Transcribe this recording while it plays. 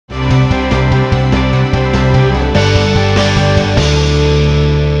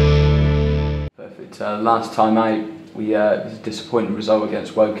Last time out, we it was a disappointing result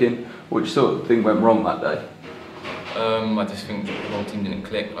against Woking. What sort of thing went wrong that day? I just think the whole team didn't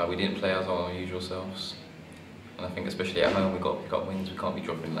click. Like, we didn't play as our usual selves, and I think especially at home we got wins. We can't be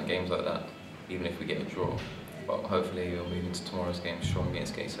dropping like games like that, even if we get a draw. But hopefully we'll move into tomorrow's game strong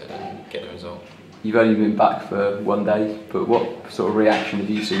against Gateshead and get the result. You've only been back for 1 day, but what sort of reaction have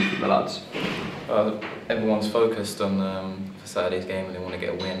you seen from the lads? Everyone's focused on for Saturday's game and they want to get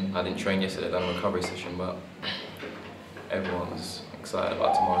a win. I didn't train yesterday, I done a recovery session, but everyone's excited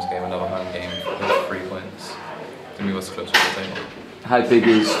about tomorrow's game, another home game with 3 points to move us closer to the table. How big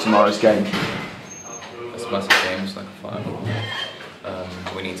is tomorrow's game? It's a massive game, it's like a final.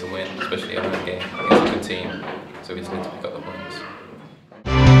 We need to win, especially a home game against a good team, so we just need to pick up the points.